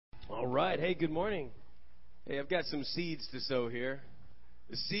All right. Hey, good morning. Hey, I've got some seeds to sow here.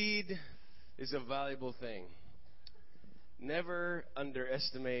 The seed is a valuable thing. Never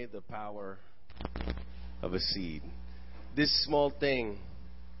underestimate the power of a seed. This small thing,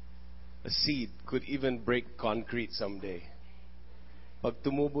 a seed, could even break concrete someday. Pag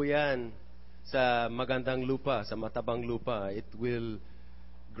tumubo yan sa magandang lupa, sa matabang lupa, it will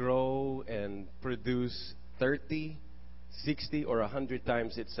grow and produce 30, 60, or 100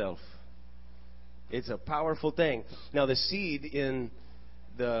 times itself. It's a powerful thing. Now, the seed in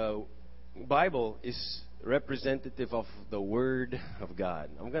the Bible is representative of the Word of God.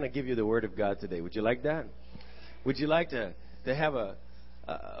 I'm going to give you the Word of God today. Would you like that? Would you like to have a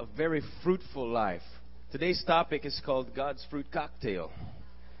very fruitful life? Today's topic is called God's Fruit Cocktail.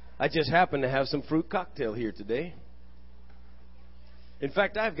 I just happen to have some fruit cocktail here today. In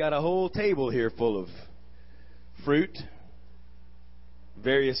fact, I've got a whole table here full of fruit,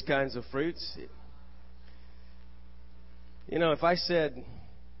 various kinds of fruits. You know, if I said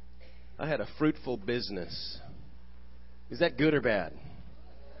I had a fruitful business, is that good or bad?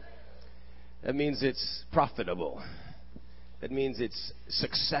 That means it's profitable. That means it's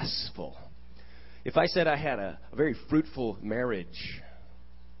successful. If I said I had a very fruitful marriage,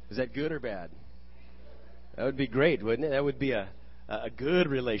 is that good or bad? That would be great, wouldn't it? That would be a good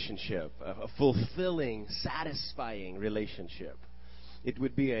relationship, a fulfilling, satisfying relationship. It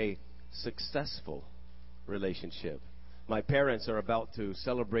would be a successful relationship. My parents are about to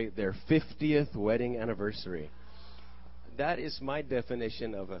celebrate their 50th wedding anniversary. That is my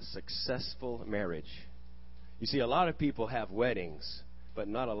definition of a successful marriage. You see, a lot of people have weddings, but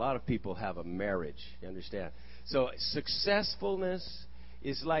not a lot of people have a marriage. You understand? So successfulness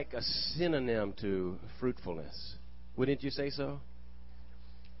is like a synonym to fruitfulness. Wouldn't you say so?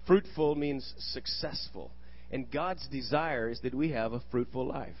 Fruitful means successful. And God's desire is that we have a fruitful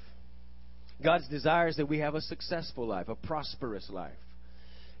life. God's desire is that we have a successful life, a prosperous life.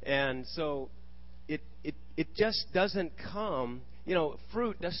 And so it just doesn't come, you know,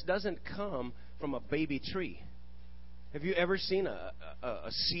 fruit just doesn't come from a baby tree. Have you ever seen a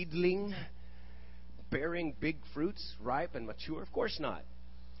seedling bearing big fruits, ripe and mature? Of course not.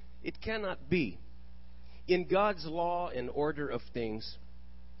 It cannot be. In God's law and order of things,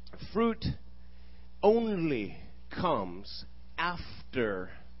 fruit only comes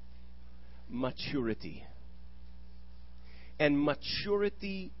after maturity. And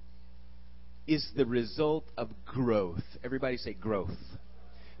maturity is the result of growth. Everybody say growth.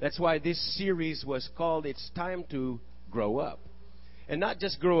 That's why this series was called It's Time to Grow Up. And not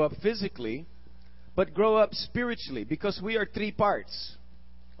just grow up physically, but grow up spiritually, because we are three parts.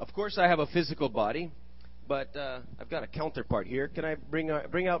 Of course, I have a physical body, but I've got a counterpart here. Can I bring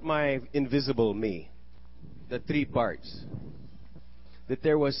out my invisible me? The three parts. That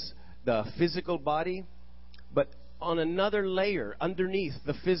there was the physical body, but on another layer underneath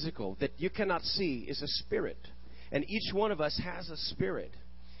the physical that you cannot see is a spirit. And each one of us has a spirit.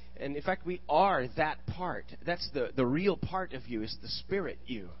 And in fact, we are that part. That's the real part of you, is the spirit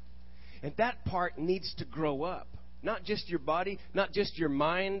you. And that part needs to grow up. Not just your body, not just your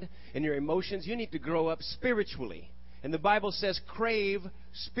mind and your emotions. You need to grow up spiritually. And the Bible says crave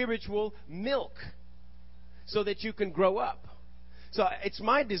spiritual milk so that you can grow up. So it's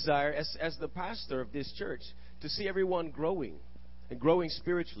my desire as the pastor of this church to see everyone growing and growing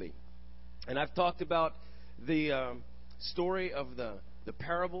spiritually. And I've talked about the story of the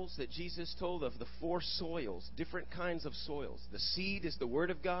parables that Jesus told of the four soils, different kinds of soils. The seed is the Word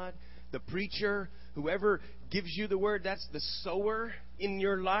of God. The preacher, whoever gives you the Word, that's the sower in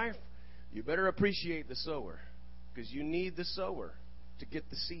your life. You better appreciate the sower, because you need the sower to get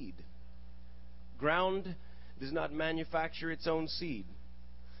the seed. Ground does not manufacture its own seed.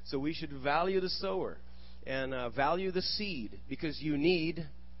 So we should value the sower and value the seed, because you need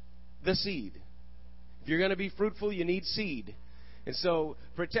the seed. If you're going to be fruitful, you need seed. And so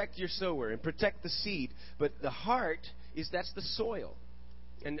protect your sower and protect the seed. But the heart that's the soil.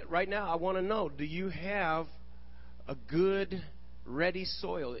 And right now I want to know, do you have a good, ready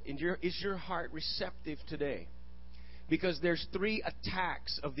soil? Is your heart receptive today? Because there's three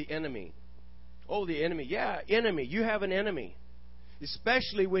attacks of the enemy. Oh, the enemy. Yeah, enemy. You have an enemy.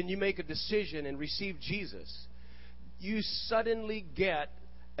 Especially when you make a decision and receive Jesus. You suddenly get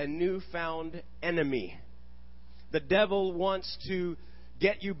a newfound enemy. The devil wants to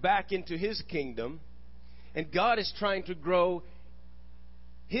get you back into his kingdom. And God is trying to grow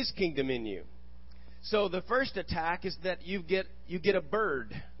his kingdom in you. So the first attack is that you get a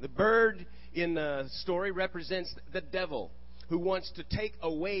bird. The bird in the story represents the devil, who wants to take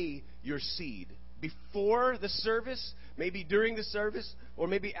away your seed. Before the service, maybe during the service, or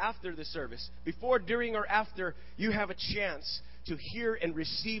maybe after the service. Before, during, or after, you have a chance to hear and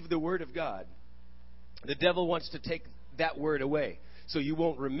receive the Word of God. The devil wants to take that Word away. So you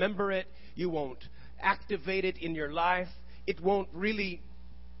won't remember it. You won't activate it in your life. It won't really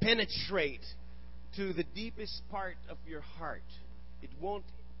penetrate to the deepest part of your heart. It won't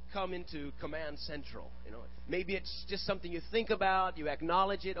come into command central. Maybe it's just something you think about, you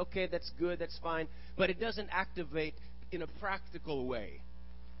acknowledge it, okay, that's good, that's fine, but it doesn't activate in a practical way.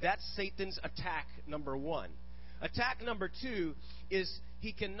 That's Satan's attack number one. Attack number two is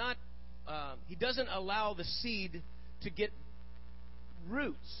he doesn't allow the seed to get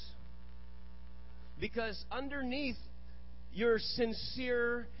roots. Because underneath your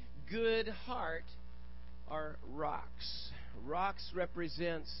sincere, good heart are rocks. Rocks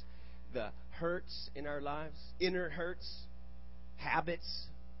represents the hurts in our lives, inner hurts, habits,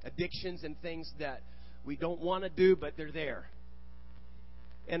 addictions, and things that we don't want to do, but they're there.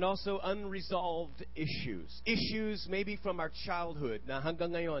 And also unresolved issues. Issues maybe from our childhood na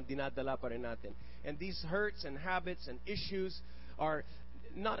hanggang ngayon, dinadala pa rin natin. And these hurts and habits and issues are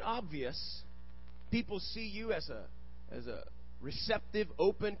not obvious. People see you as a receptive,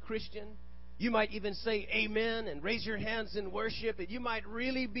 open Christian. You might even say amen and raise your hands in worship. And you might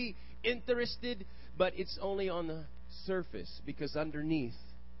really be interested, but it's only on the surface because underneath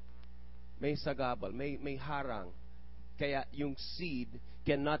may sagabal, may harang. Kaya yung seed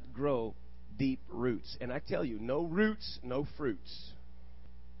cannot grow deep roots. And I tell you, no roots, no fruits.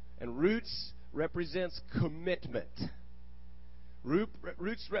 And roots represents commitment.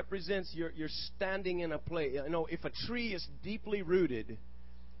 Roots represents you're standing in a place. If a tree is deeply rooted,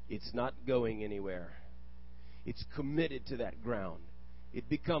 it's not going anywhere. It's committed to that ground. It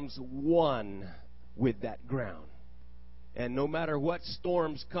becomes one with that ground. And no matter what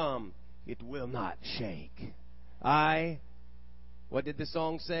storms come, it will not shake. What did the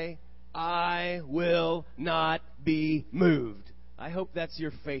song say? I will not be moved. I hope that's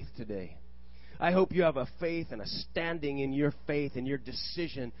your faith today. I hope you have a faith and a standing in your faith and your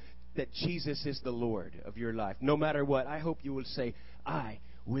decision that Jesus is the Lord of your life. No matter what, I hope you will say, I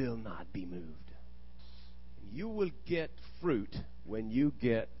will not be moved. You will get fruit when you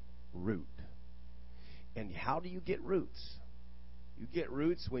get root. And how do you get roots? You get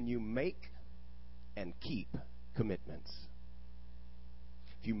roots when you make and keep commitments.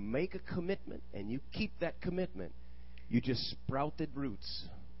 If you make a commitment and you keep that commitment, you just sprouted roots.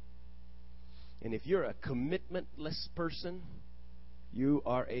 And if you're a commitmentless person, you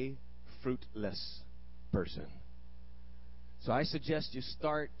are a fruitless person. So I suggest you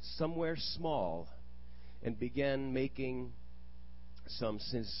start somewhere small and begin making some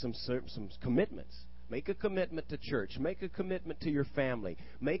commitments. Make a commitment to church. Make a commitment to your family.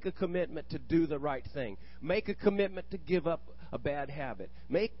 Make a commitment to do the right thing. Make a commitment to give up a bad habit.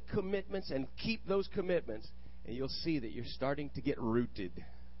 Make commitments and keep those commitments, and you'll see that you're starting to get rooted.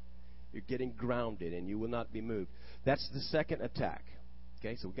 You're getting grounded, and you will not be moved. That's the second attack.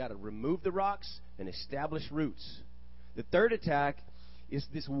 Okay, so we've got to remove the rocks and establish roots. The third attack is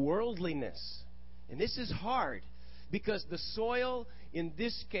this worldliness. And this is hard because the soil in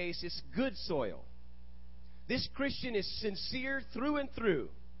this case is good soil. This Christian is sincere through and through.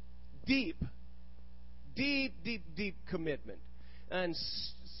 Deep commitment. And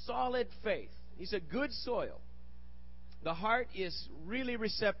solid faith. He's a good soil. The heart is really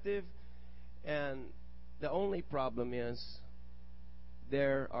receptive. And the only problem is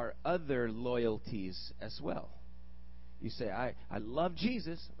there are other loyalties as well. You say, I love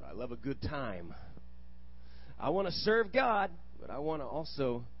Jesus, but I love a good time. I want to serve God, but I want to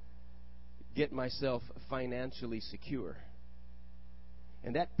also get myself financially secure.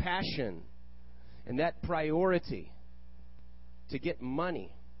 And that passion and that priority to get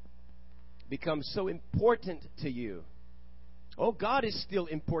money becomes so important to you. Oh, God is still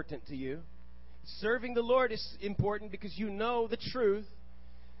important to you. Serving the Lord is important because you know the truth,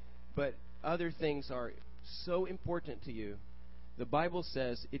 but other things are so important to you. The Bible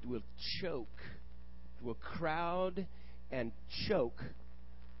says it will choke, it will crowd and choke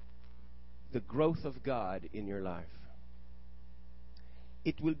the growth of God in your life.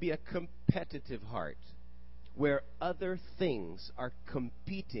 It will be a competitive heart where other things are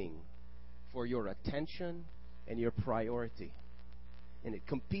competing for your attention and your priority. And it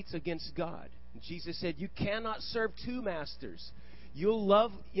competes against God. And Jesus said, you cannot serve two masters. You'll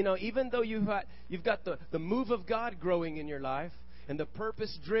love, even though you've got the move of God growing in your life and the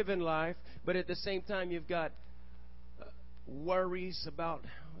purpose-driven life, but at the same time you've got worries about,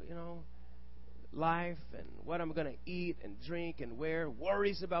 life and what I'm going to eat and drink and wear,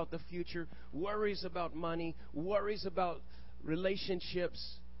 worries about the future, worries about money, worries about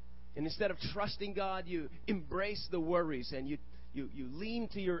relationships. And instead of trusting God, you embrace the worries and you lean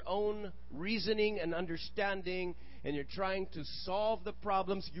to your own reasoning and understanding, and you're trying to solve the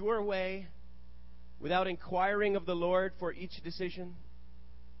problems your way without inquiring of the Lord for each decision.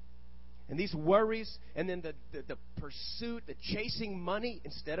 And these worries, and then the pursuit, the chasing money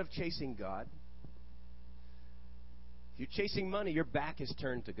instead of chasing God. If you're chasing money, your back is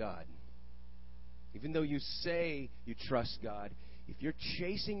turned to God. Even though you say you trust God, if you're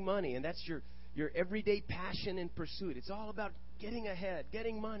chasing money, and that's your everyday passion and pursuit, it's all about getting ahead,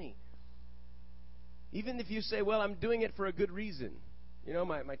 getting money. Even if you say, well, I'm doing it for a good reason. You know,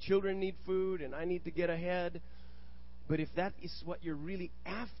 my children need food and I need to get ahead. But if that is what you're really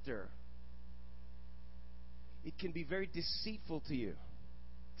after, it can be very deceitful to you.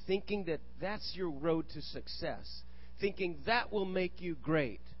 Thinking that that's your road to success. Thinking that will make you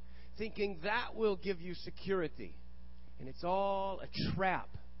great. Thinking that will give you security. And it's all a trap.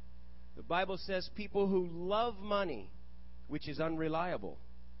 The Bible says people who love money, which is unreliable,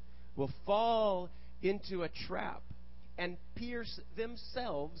 will fall into a trap and pierce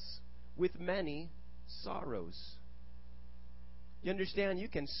themselves with many sorrows. You understand? You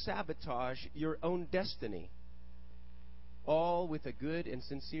can sabotage your own destiny, all with a good and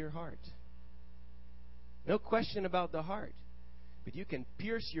sincere heart. No question about the heart. But you can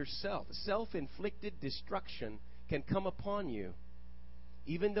pierce yourself. Self-inflicted destruction can come upon you,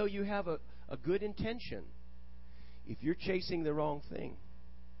 even though you have a good intention, if you're chasing the wrong thing.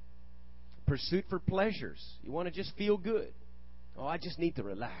 Pursuit for pleasures. You want to just feel good. Oh, I just need to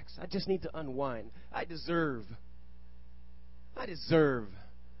relax. I just need to unwind. I deserve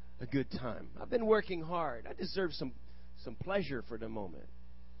a good time. I've been working hard. I deserve some pleasure for the moment.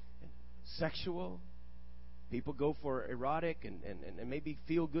 And sexual. People go for erotic and maybe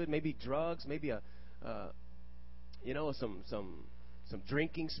feel good, maybe drugs, maybe some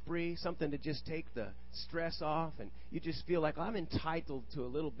drinking spree, something to just take the stress off, and you just feel like, I'm entitled to a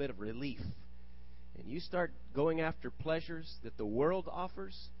little bit of relief. And you start going after pleasures that the world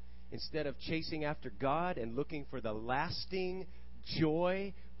offers instead of chasing after God and looking for the lasting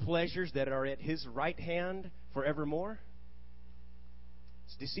joy, pleasures that are at His right hand forevermore.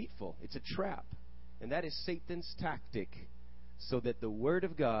 It's deceitful. It's a trap. And that is Satan's tactic, so that the Word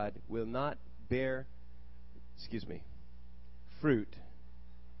of God will not bear, fruit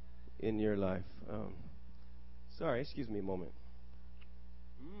in your life. Sorry, excuse me a moment.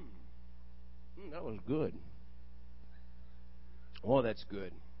 That was good. Oh, that's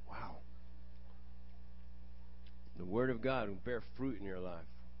good. Wow. The Word of God will bear fruit in your life.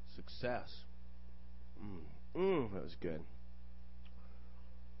 Success. That was good.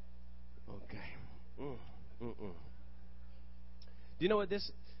 Okay. Do you know what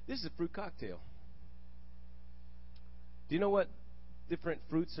this is? A fruit cocktail. Do you know what different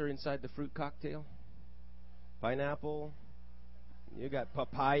fruits are inside the fruit cocktail? Pineapple. You got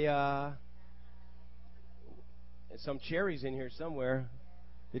papaya. And some cherries in here somewhere.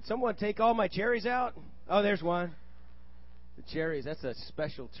 Did someone take all my cherries out? Oh, there's one. The cherries, that's a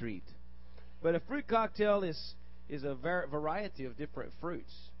special treat. But a fruit cocktail is a variety of different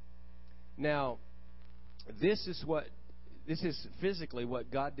fruits. Now, this is physically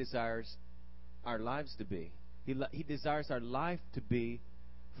what God desires our lives to be. He desires our life to be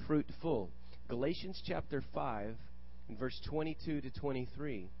fruitful. Galatians chapter 5, in verse 22 to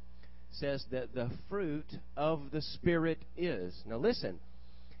 23, says that the fruit of the Spirit is. Now listen,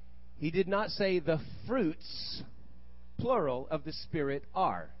 he did not say the fruits, plural, of the Spirit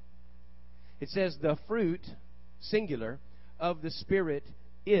are. It says the fruit, singular, of the Spirit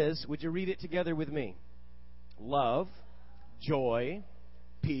is. Would you read it together with me? Love, joy,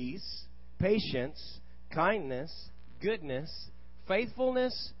 peace, patience, kindness, goodness,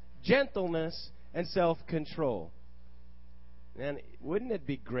 faithfulness, gentleness, and self-control. And wouldn't it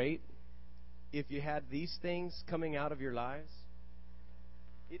be great if you had these things coming out of your lives?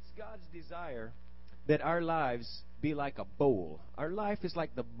 It's God's desire that our lives be like a bowl. Our life is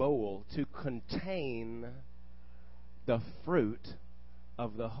like the bowl to contain the fruit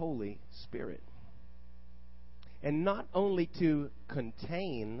of the Holy Spirit. And not only to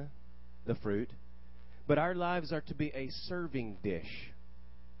contain the fruit, but our lives are to be a serving dish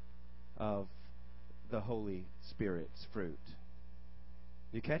of the Holy Spirit's fruit.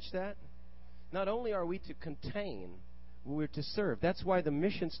 You catch that? Not only are we to contain, we're to serve. That's why the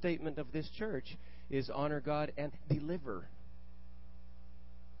mission statement of this church is honor God and deliver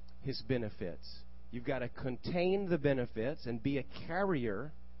His benefits. You've got to contain the benefits and be a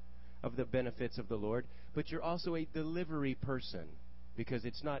carrier of the benefits of the Lord, but you're also a delivery person because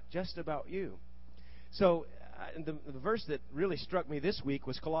it's not just about you. So the verse that really struck me this week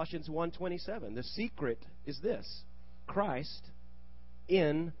was Colossians 1:27. The secret is this: Christ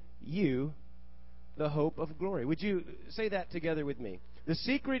in you, the hope of glory. Would you say that together with me? The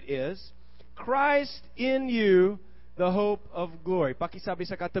secret is Christ in you, the hope of glory. Pakisabi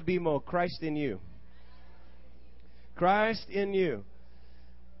sa katabi mo, Christ in you. Christ in you.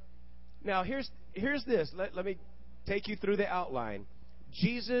 Now, here's this. Let me take you through the outline.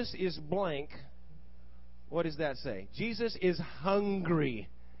 Jesus is blank. What does that say? Jesus is hungry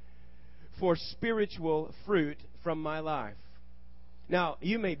for spiritual fruit from my life. Now,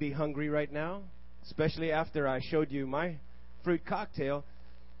 you may be hungry right now, especially after I showed you my fruit cocktail.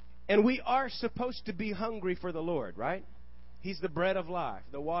 And we are supposed to be hungry for the Lord, right? He's the bread of life,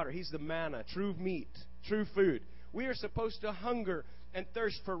 the water. He's the manna, true meat, true food. We are supposed to hunger and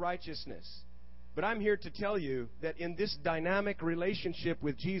thirst for righteousness. But I'm here to tell you that in this dynamic relationship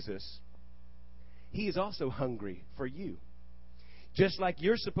with Jesus, He is also hungry for you. Just like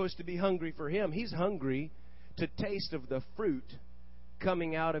you're supposed to be hungry for Him, He's hungry to taste of the fruit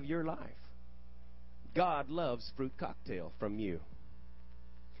coming out of your life. God loves fruit cocktail from you.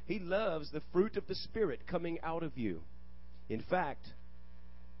 He loves the fruit of the Spirit coming out of you. In fact,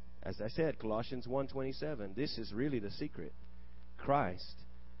 as I said, Colossians 1:27, this is really the secret. Christ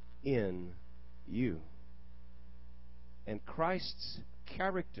in you. And Christ's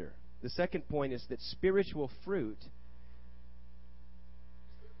character. The second point is that spiritual fruit,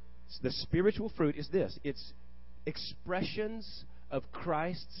 the spiritual fruit is this. It's expressions of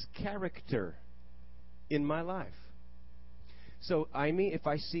Christ's character in my life. So, if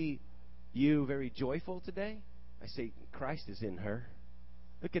I see you very joyful today, I say, Christ is in her.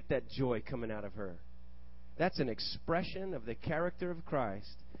 Look at that joy coming out of her. That's an expression of the character of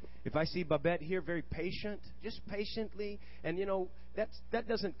Christ. If I see Babette here very patient, just patiently, and that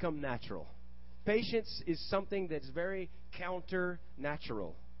doesn't come natural. Patience is something that's very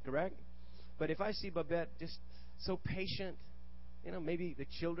counter-natural, correct? But if I see Babette just so patient, maybe the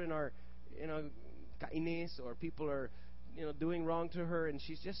children are, kainis, or people are, doing wrong to her, and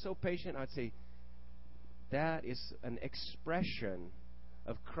she's just so patient, I'd say, that is an expression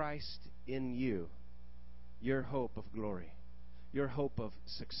of Christ in you. Your hope of glory. Your hope of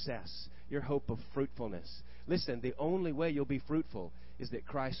success. Your hope of fruitfulness. Listen, the only way you'll be fruitful is that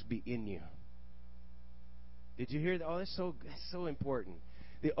Christ be in you. Did you hear that? Oh, that's so important.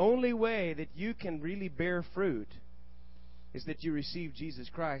 The only way that you can really bear fruit is that you receive Jesus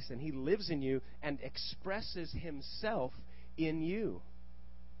Christ and He lives in you and expresses Himself in you.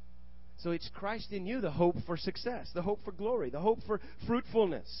 So it's Christ in you, the hope for success, the hope for glory, the hope for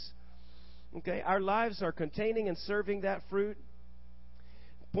fruitfulness. Okay, our lives are containing and serving that fruit.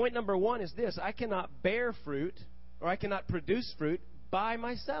 Point number one is this: I cannot bear fruit, or I cannot produce fruit by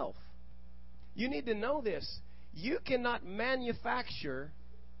myself. You need to know this. You cannot manufacture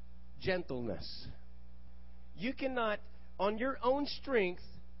gentleness. You cannot, on your own strength,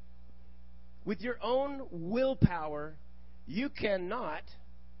 with your own willpower, you cannot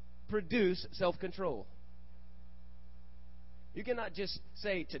produce self-control. You cannot just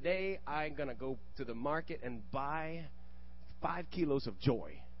say, today I'm going to go to the market and buy 5 kilos of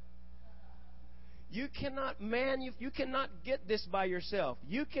joy. You cannot get this by yourself.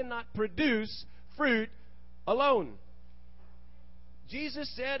 You cannot produce fruit alone. Jesus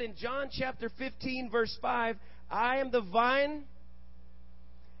said in John chapter 15 verse 5, I am the vine,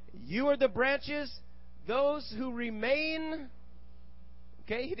 you are the branches, those who remain.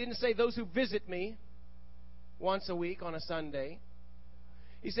 Okay, He didn't say those who visit me once a week on a Sunday.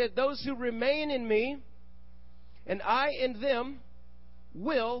 He said, those who remain in me and I in them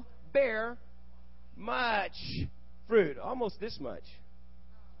will bear much fruit. Almost this much.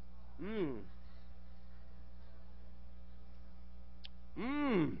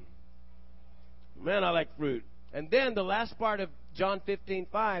 Man, I like fruit. And then the last part of John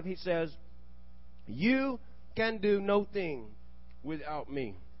 15:5, He says, you can do no thing without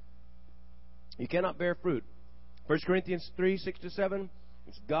me. You cannot bear fruit. 1 Corinthians 3:6-7,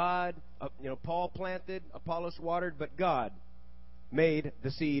 it's God, Paul planted, Apollos watered, but God made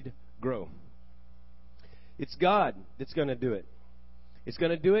the seed grow. It's God that's going to do it. It's going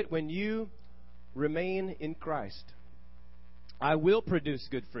to do it when you remain in Christ. I will produce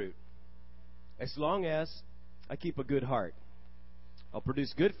good fruit as long as I keep a good heart. I'll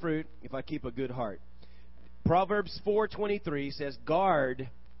produce good fruit if I keep a good heart. Proverbs 4:23 says, guard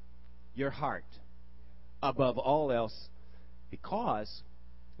your heart above all else, because,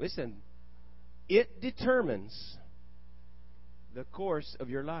 listen, it determines the course of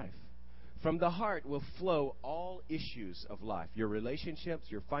your life. From the heart will flow all issues of life. Your relationships,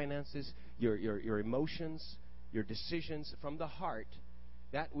 your finances, your emotions, your decisions. From the heart,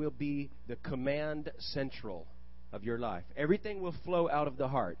 that will be the command central of your life. Everything will flow out of the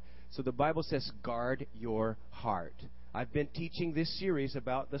heart. So the Bible says, guard your heart. I've been teaching this series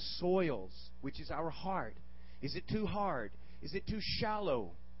about the soils, which is our heart. Is it too hard? Is it too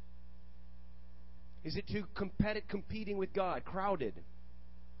shallow? Is it too competing with God, crowded?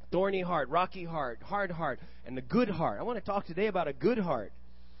 Thorny heart, rocky heart, hard heart, and the good heart. I want to talk today about a good heart.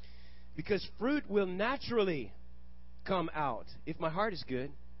 Because fruit will naturally come out if my heart is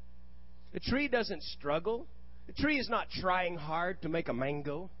good. The tree doesn't struggle. The tree is not trying hard to make a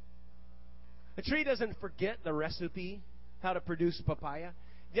mango. The tree doesn't forget the recipe, how to produce papaya.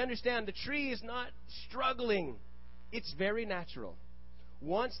 You understand, the tree is not struggling. It's very natural.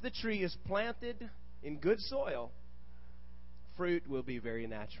 Once the tree is planted in good soil, fruit will be very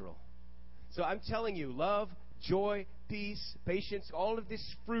natural. So I'm telling you, love, joy, peace, patience, all of this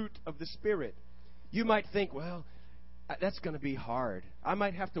fruit of the Spirit. You might think, well, that's going to be hard. I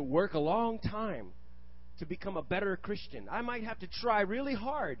might have to work a long time to become a better Christian. I might have to try really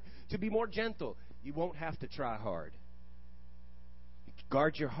hard to be more gentle. You won't have to try hard.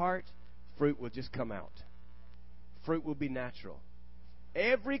 Guard your heart, fruit will just come out. Fruit will be natural.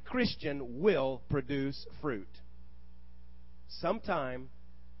 Every Christian will produce fruit. Sometime,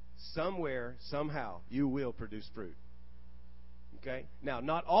 somewhere, somehow, you will produce fruit. Okay? Now,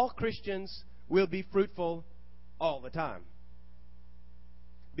 not all Christians will be fruitful all the time.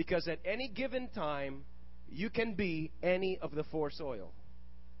 Because at any given time, you can be any of the four soil.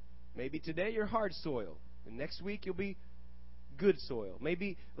 Maybe today you're hard soil. And next week you'll be good soil.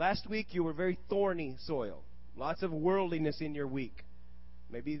 Maybe last week you were very thorny soil. Lots of worldliness in your week.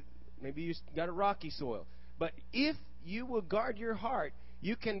 Maybe you got a rocky soil. But if you will guard your heart,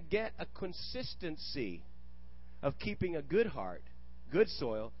 you can get a consistency of keeping a good heart, good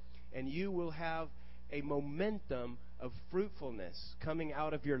soil, and you will have a momentum of fruitfulness coming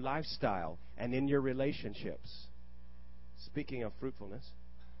out of your lifestyle and in your relationships. Speaking of fruitfulness.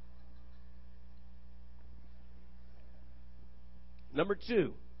 Number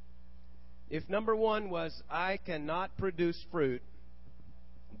 2. If number 1 was, I cannot produce fruit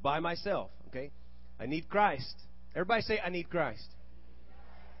by myself, okay? I need Christ. Everybody say, I need Christ.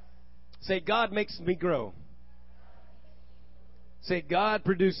 Say, God makes me grow. Say, God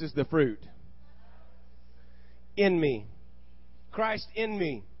produces the fruit in me. Christ in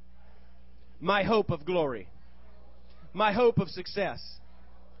me. My hope of glory. My hope of success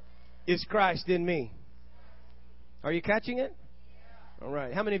is Christ in me. Are you catching it? All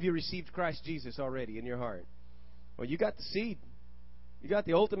right. How many of you received Christ Jesus already in your heart? Well, you got the seed. You got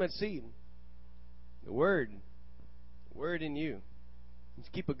the ultimate seed. The Word. The Word in you.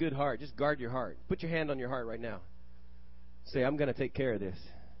 Just keep a good heart. Just guard your heart. Put your hand on your heart right now. Say, I'm going to take care of this.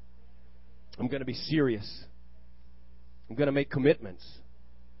 I'm going to be serious. I'm going to make commitments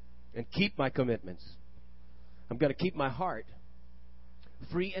and keep my commitments. I'm going to keep my heart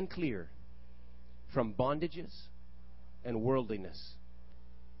free and clear from bondages and worldliness.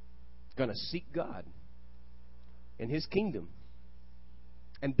 I'm going to seek God and His kingdom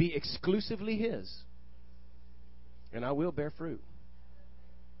and be exclusively His. And I will bear fruit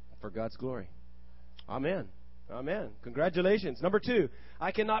for God's glory. Amen. Amen. Congratulations. Number 2,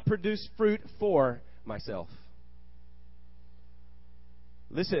 I cannot produce fruit for myself.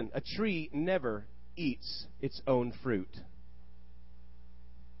 Listen, a tree never eats its own fruit.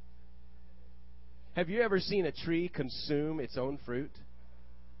 Have you ever seen a tree consume its own fruit?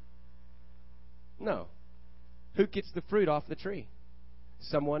 No. Who gets the fruit off the tree?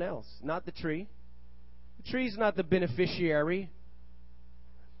 Someone else, not the tree. The tree's not the beneficiary.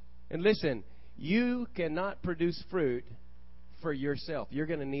 And listen, you cannot produce fruit for yourself. You're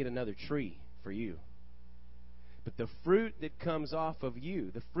going to need another tree for you. But the fruit that comes off of you,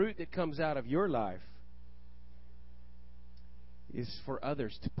 the fruit that comes out of your life, is for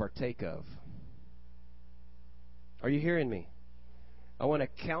others to partake of. Are you hearing me? I want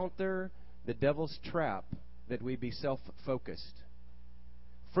to counter the devil's trap that we be self-focused.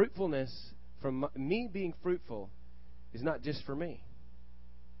 Fruitfulness, from me being fruitful, is not just for me.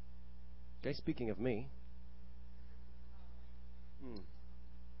 Okay, speaking of me.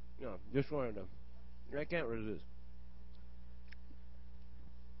 No, just wanted to. I can't resist.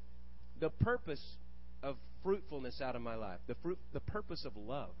 The purpose of fruitfulness out of my life, the purpose of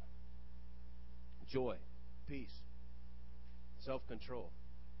love, joy, peace, self-control,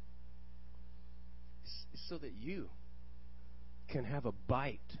 is so that you can have a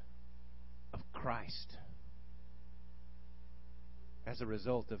bite of Christ as a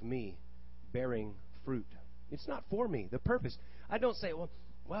result of me bearing fruit. It's not for me, the purpose. I don't say, well,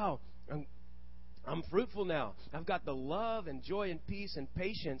 wow, I'm fruitful now. I've got the love and joy and peace and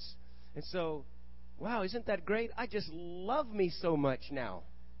patience. And so, wow, isn't that great? I just love me so much now.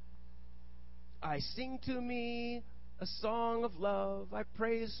 I sing to me a song of love. I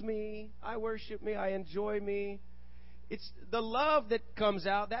praise me. I worship me. I enjoy me. It's the love that comes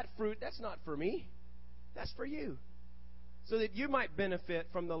out, that fruit, that's not for me. That's for you. So that you might benefit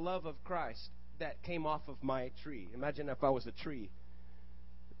from the love of Christ that came off of my tree. Imagine if I was a tree.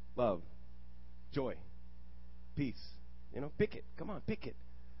 Love, joy, peace. Pick it. Come on, pick it.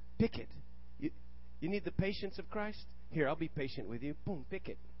 Pick it. You need the patience of Christ? Here, I'll be patient with you. Boom, pick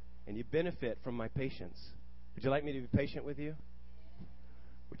it. And you benefit from my patience. Would you like me to be patient with you?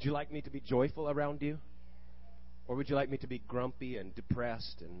 Would you like me to be joyful around you? Or would you like me to be grumpy and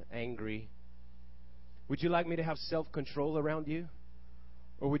depressed and angry? Would you like me to have self-control around you?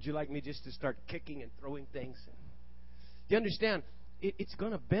 Or would you like me just to start kicking and throwing things? Do you understand? It's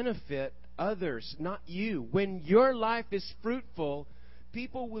going to benefit others, not you. When your life is fruitful,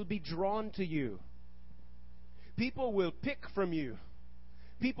 people will be drawn to you. People will pick from you.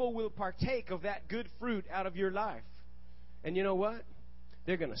 People will partake of that good fruit out of your life. And you know what?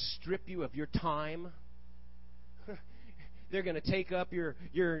 They're going to strip you of your time. They're going to take up your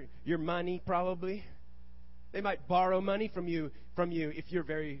money, probably. They might borrow money from you if you're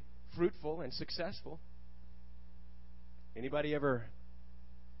very fruitful and successful. Anybody ever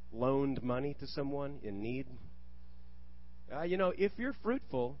loaned money to someone in need? If you're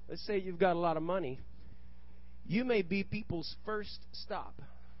fruitful, let's say you've got a lot of money, you may be people's first stop.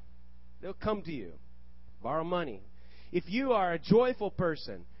 They'll come to you, borrow money. If you are a joyful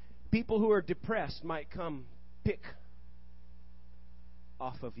person, people who are depressed might come pick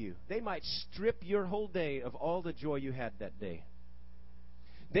off of you. They might strip your whole day of all the joy you had that day.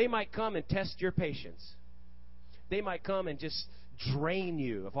 They might come and test your patience. They might come and just drain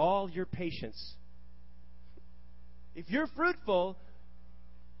you of all your patience. If you're fruitful,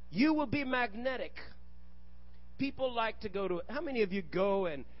 you will be magnetic. People like to go to... How many of you go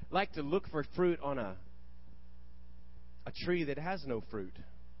and like to look for fruit on a tree that has no fruit?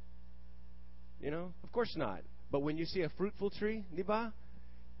 Of course not. But when you see a fruitful tree, diba?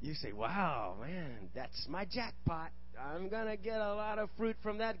 You say, wow, man, that's my jackpot. I'm going to get a lot of fruit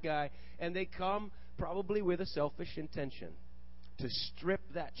from that guy. And they come probably with a selfish intention to strip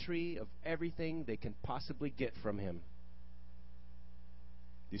that tree of everything they can possibly get from him.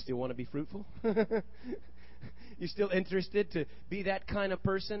 You still want to be fruitful? You still interested to be that kind of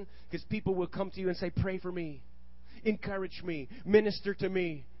person? Because people will come to you and say, pray for me, encourage me, minister to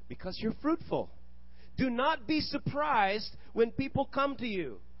me, because you're fruitful. Do not be surprised when people come to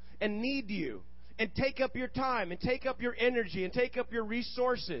you and need you and take up your time and take up your energy and take up your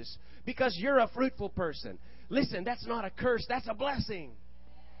resources because you're a fruitful person. Listen, that's not a curse. That's a blessing.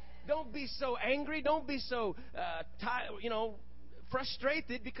 Don't be so angry. Don't be so,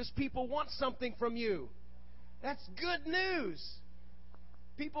 frustrated because people want something from you. That's good news.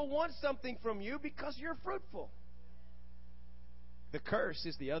 People want something from you because you're fruitful. The curse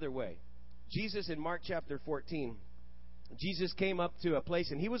is the other way. Jesus in Mark chapter 14, Jesus came up to a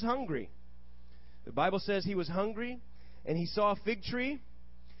place and he was hungry. The Bible says he was hungry and he saw a fig tree.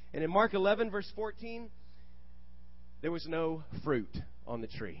 And in Mark 11 verse 14, there was no fruit on the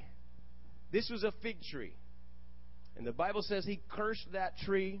tree. This was a fig tree. And the Bible says he cursed that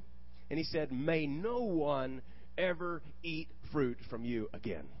tree and he said, may no one ever eat fruit from you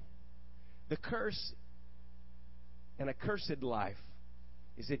again. The curse and a cursed life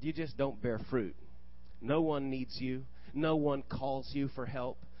is that you just don't bear fruit. No one needs you. No one calls you for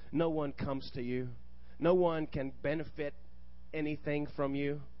help. No one comes to you. No one can benefit anything from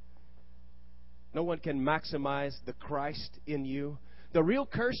you. No one can maximize the Christ in you. The real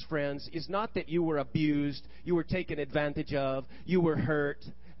curse, friends, is not that you were abused, you were taken advantage of, you were hurt.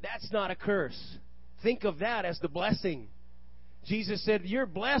 That's not a curse. Think of that as the blessing. Jesus said, you're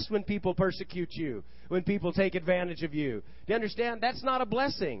blessed when people persecute you, when people take advantage of you. Do you understand? That's not a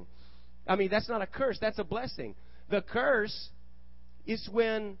blessing. That's not a curse. That's a blessing. The curse is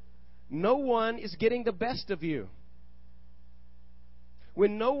when no one is getting the best of you.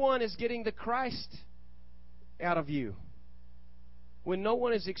 When no one is getting the Christ out of you. When no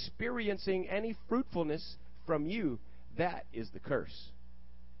one is experiencing any fruitfulness from you, that is the curse.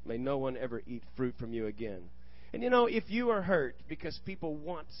 May no one ever eat fruit from you again. And if you are hurt because people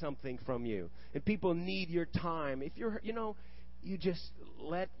want something from you and people need your time, if you're, you just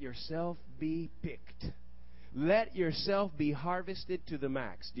let yourself be picked. Let yourself be harvested to the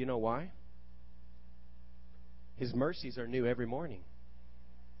max. Do you know why? His mercies are new every morning.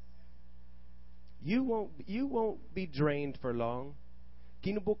 You won't be drained for long.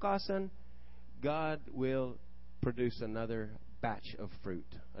 Kinabukasan, God will produce another batch of fruit,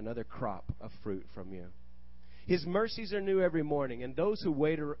 another crop of fruit from you. His mercies are new every morning, and those who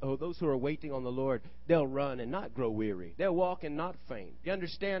are waiting on the Lord, they'll run and not grow weary. They'll walk and not faint. You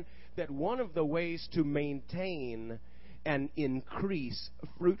understand that one of the ways to maintain and increase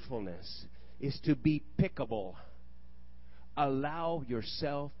fruitfulness is to be pickable. Allow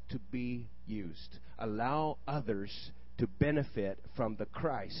yourself to be used. Allow others to benefit from the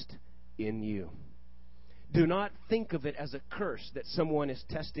Christ in you. Do not think of it as a curse that someone is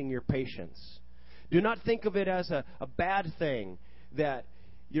testing your patience. Do not think of it as a bad thing that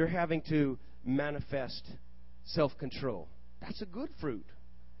you're having to manifest self-control. That's a good fruit.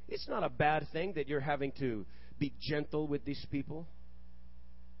 It's not a bad thing that you're having to be gentle with these people.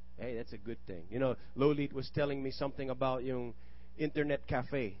 Hey, that's a good thing. You know, Lolit was telling me something about yung internet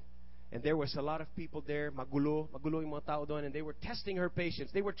cafe. And there was a lot of people there, magulo yung mga tao doon, and they were testing her patience.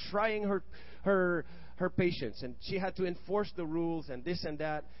 They were trying her patience, and she had to enforce the rules and this and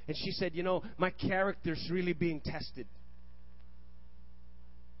that. And she said, you know, my character's really being tested.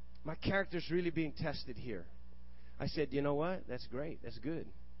 My character's really being tested here. I said, you know what? That's great. That's good.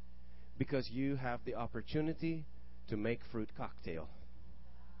 Because you have the opportunity to make fruit cocktail.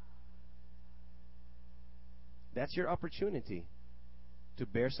 That's your opportunity to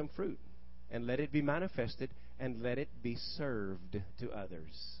bear some fruit and let it be manifested and let it be served to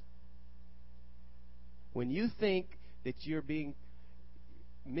others. When you think that you're being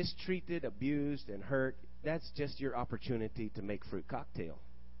mistreated, abused, and hurt, that's just your opportunity to make fruit cocktail.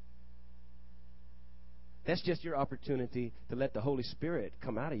 That's just your opportunity to let the Holy Spirit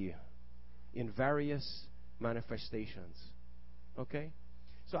come out of you in various manifestations. Okay?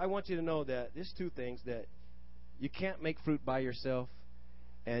 So I want you to know that there's two things, that you can't make fruit by yourself,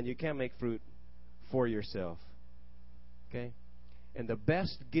 and you can't make fruit for yourself. Okay? And the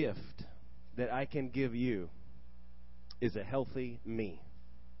best gift that I can give you is a healthy me.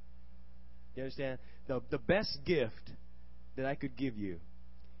 You understand? The best gift that I could give you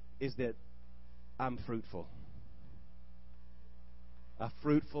is that I'm fruitful. A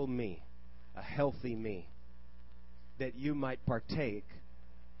fruitful me. A healthy me. That you might partake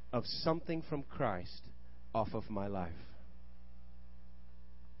of something from Christ off of my life.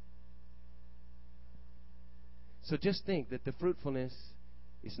 So just think that the fruitfulness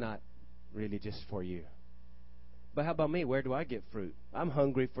is not really just for you. But how about me? Where do I get fruit? I'm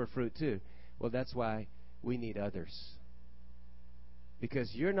hungry for fruit too. Well, that's why we need others.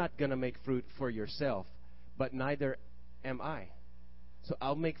 Because you're not going to make fruit for yourself, but neither am I. So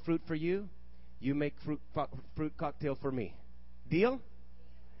I'll make fruit for you. You make fruit cocktail for me. Deal?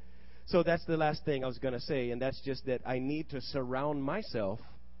 So that's the last thing I was going to say, and that's just that I need to surround myself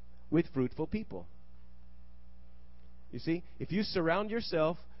with fruitful people. You see, if you surround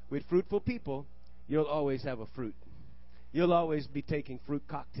yourself with fruitful people, you'll always have a fruit. You'll always be taking fruit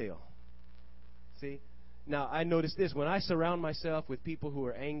cocktail. See? Now, I notice this. When I surround myself with people who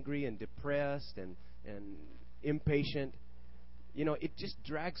are angry and depressed and impatient, you know, it just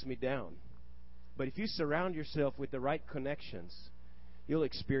drags me down. But if you surround yourself with the right connections, you'll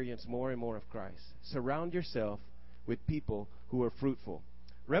experience more and more of Christ. Surround yourself with people who are fruitful.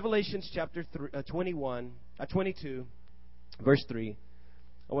 Revelations chapter 22, verse 3.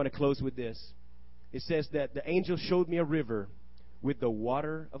 I want to close with this. It says that the angel showed me a river with the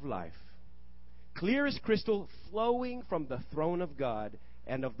water of life, clear as crystal, flowing from the throne of God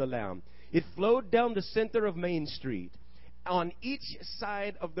and of the Lamb. It flowed down the center of Main Street. On each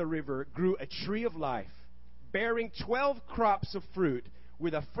side of the river grew a tree of life, bearing 12 crops of fruit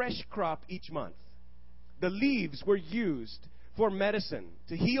with a fresh crop each month. The leaves were used for medicine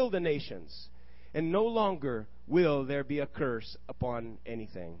to heal the nations, and no longer will there be a curse upon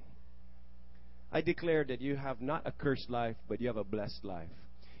anything. I declare that you have not a cursed life, but you have a blessed life.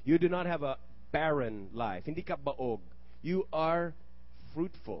 You do not have a barren life. Hindi ka baog. You are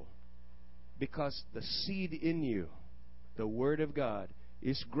fruitful because the seed in you, the Word of God,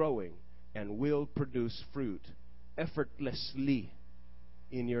 is growing and will produce fruit effortlessly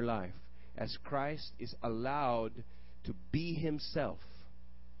in your life as Christ is allowed to be Himself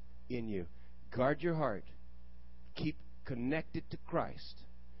in you. Guard your heart. Keep connected to Christ.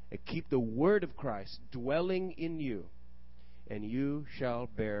 And keep the Word of Christ dwelling in you. And you shall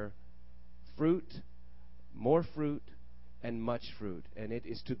bear fruit, more fruit, and much fruit. And it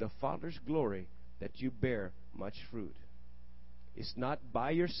is to the Father's glory that you bear much fruit. It's not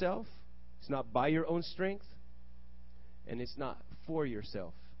by yourself. It's not by your own strength. And it's not for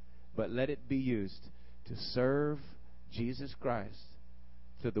yourself. But let it be used to serve Jesus Christ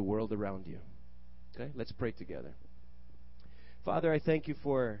to the world around you. Okay, let's pray together. Father, I thank you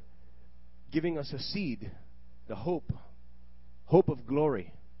for giving us a seed, the hope of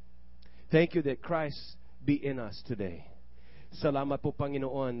glory. Thank you that Christ be in us today. Salamat po,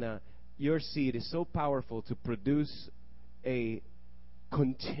 Panginoon, na your seed is so powerful to produce a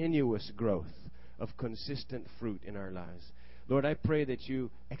continuous growth of consistent fruit in our lives. Lord, I pray that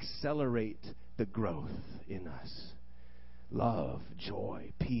you accelerate the growth in us. Love,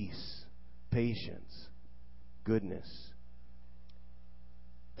 joy, peace, patience, goodness,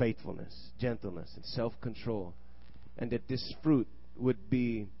 faithfulness, gentleness, and self-control. And that this fruit would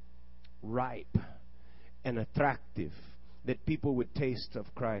be ripe and attractive, that people would taste of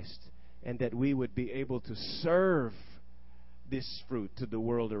Christ, and that we would be able to serve this fruit to the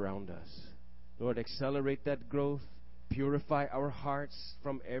world around us. Lord, accelerate that growth. Purify our hearts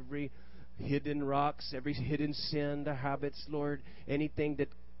from every hidden rocks, every hidden sin, the habits, Lord, anything that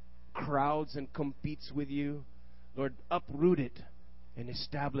crowds and competes with you. Lord, uproot it and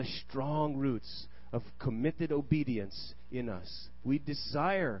establish strong roots of committed obedience in us. We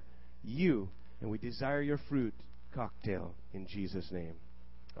desire you, and we desire your fruit cocktail in Jesus' name.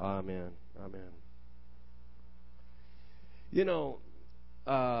 Amen. Amen. You know,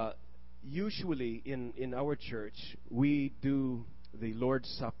 usually in our church, we do the Lord's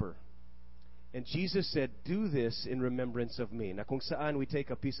Supper. And Jesus said, do this in remembrance of me. Na kung saan we take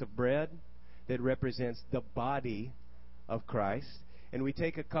a piece of bread that represents the body of Christ, and we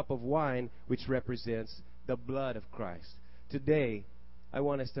take a cup of wine which represents the blood of Christ. Today, I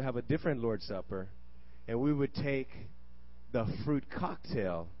want us to have a different Lord's Supper, and we would take the fruit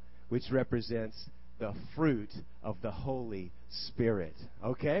cocktail which represents the fruit of the Holy Spirit.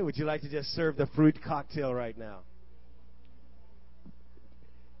 Okay? Would you like to just serve the fruit cocktail right now?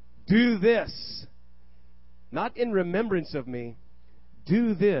 Do this, not in remembrance of me,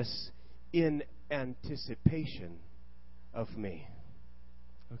 do this in anticipation of me.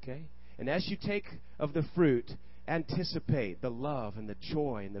 Okay? And as you take of the fruit, anticipate the love and the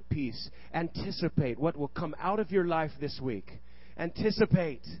joy and the peace. Anticipate what will come out of your life this week.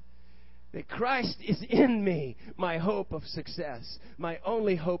 Anticipate that Christ is in me, my hope of success, my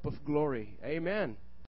only hope of glory. Amen.